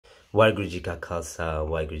Waheguru Ji Ka Khalsa,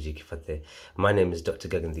 Waheguru Ji Ki Fateh. My name is Dr.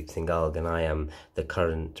 Gaggandeep Singh, and I am the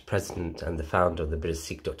current president and the founder of the British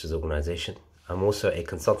Sikh Doctors Organisation. I'm also a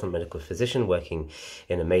consultant medical physician working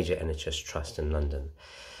in a major NHS trust in London.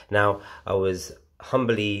 Now, I was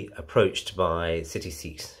humbly approached by City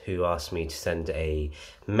Sikhs who asked me to send a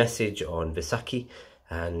message on Vaisakhi,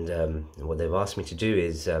 and what they've asked me to do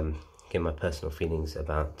is give my personal feelings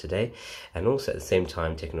about today, and also at the same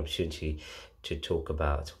time take an opportunity to talk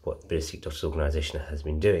about what the British Sikh Doctors Organisation has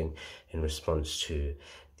been doing in response to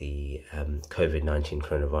the COVID-19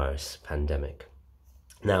 coronavirus pandemic.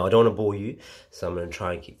 Now, I don't want to bore you, so I'm going to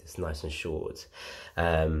try and keep this nice and short.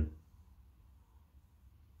 I'd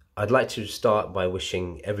like to start by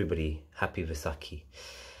wishing everybody happy Vaisakhi.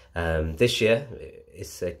 This year,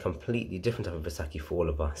 it's a completely different type of Vaisakhi for all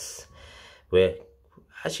of us. We're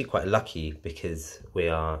actually quite lucky because we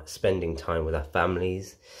are spending time with our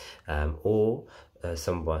families, or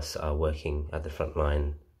some of us are working at the front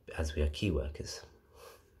line as we are key workers.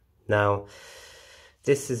 Now,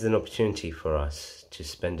 this is an opportunity for us to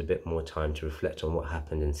spend a bit more time to reflect on what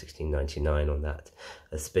happened in 1699 on that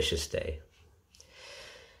auspicious day.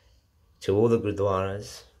 To all the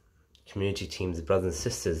gurdwaras, community teams, brothers and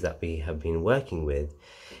sisters that we have been working with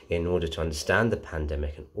in order to understand the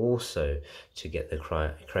pandemic and also to get the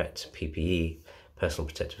correct PPE, personal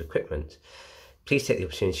protective equipment, please take the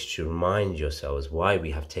opportunity to remind yourselves why we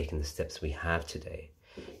have taken the steps we have today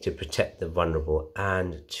to protect the vulnerable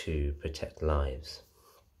and to protect lives.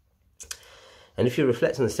 And if you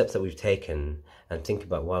reflect on the steps that we've taken and think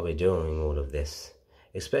about why we're doing all of this,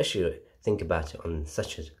 especially think about it on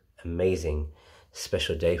such an amazing,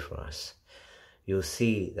 special day for us, you'll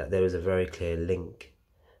see that there is a very clear link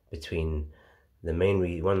between the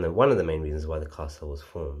main one of the main reasons why the castle was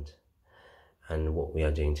formed and what we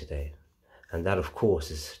are doing today. And that, of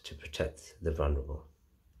course, is to protect the vulnerable.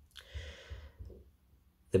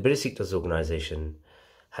 The British Sikh Doctors Organisation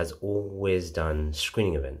has always done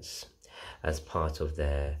screening events as part of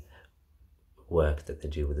their work that they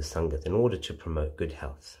do with the Sangat in order to promote good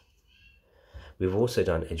health. We've also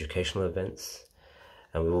done educational events,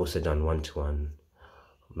 and we've also done one-to-one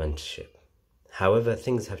mentorship. However,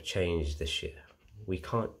 things have changed this year. We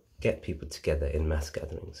can't get people together in mass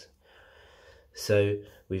gatherings. So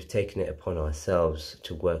we've taken it upon ourselves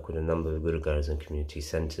to work with a number of gurudwaras and community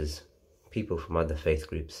centres, people from other faith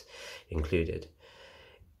groups included,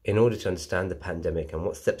 in order to understand the pandemic and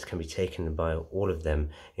what steps can be taken by all of them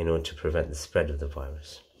in order to prevent the spread of the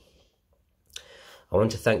virus. I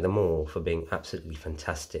want to thank them all for being absolutely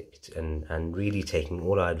fantastic and really taking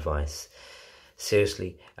all our advice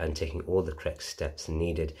seriously and taking all the correct steps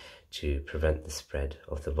needed to prevent the spread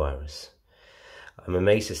of the virus. I'm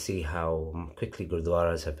amazed to see how quickly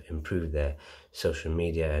gurdwaras have improved their social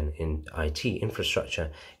media and in IT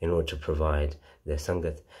infrastructure in order to provide their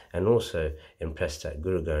sangat, and also impressed at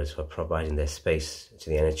gurudwaras who are providing their space to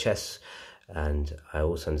the NHS, and I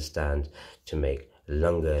also understand to make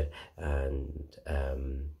langar and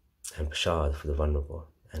prashad for the vulnerable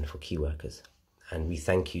and for key workers. And we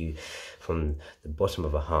thank you from the bottom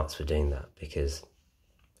of our hearts for doing that, because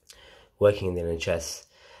working in the NHS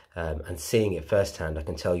and seeing it firsthand, I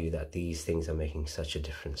can tell you that these things are making such a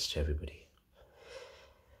difference to everybody.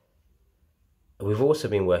 We've also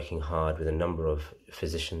been working hard with a number of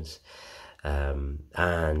physicians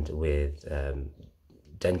and with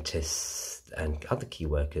dentists and other key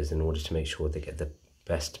workers in order to make sure they get the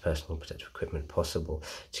best personal protective equipment possible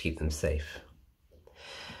to keep them safe.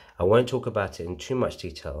 I won't talk about it in too much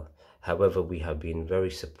detail. However, we have been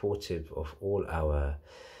very supportive of all our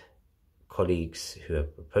colleagues who have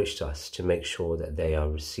approached us to make sure that they are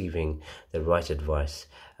receiving the right advice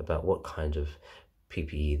about what kind of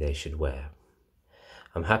PPE they should wear.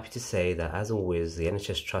 I'm happy to say that, as always, the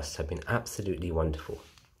NHS trusts have been absolutely wonderful,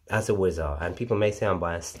 as always are. And people may say I'm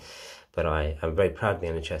biased, but I am very proud of the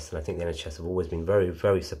NHS, and I think the NHS have always been very,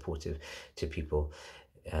 very supportive to people,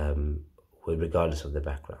 regardless of their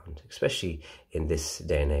background, especially in this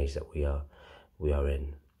day and age that we are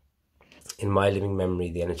in. In my living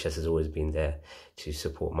memory, the NHS has always been there to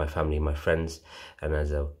support my family and my friends, and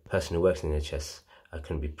as a person who works in the NHS, I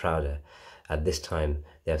couldn't be prouder. At this time,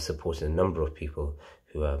 they have supported a number of people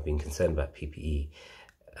who have been concerned about PPE,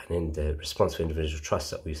 and in the response for individual trusts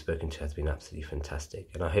that we've spoken to has been absolutely fantastic,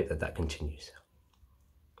 and I hope that that continues.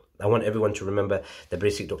 I want everyone to remember the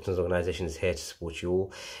British Sikh Doctors Organisation is here to support you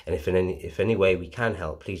all, and if in any way we can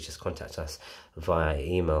help, please just contact us via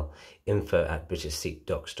email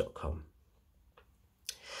info@britishsikhdocs.com.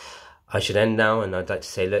 I should end now, and I'd like to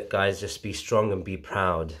say, look guys, just be strong and be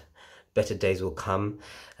proud. better days will come.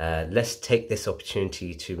 Let's take this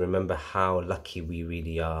opportunity to remember how lucky we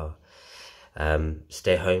really are.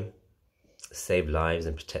 Stay home, save lives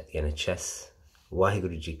and protect the NHS.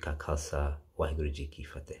 Waheguru Ji Ka Khalsa, Waheguru Ji Ki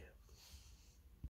Fateh.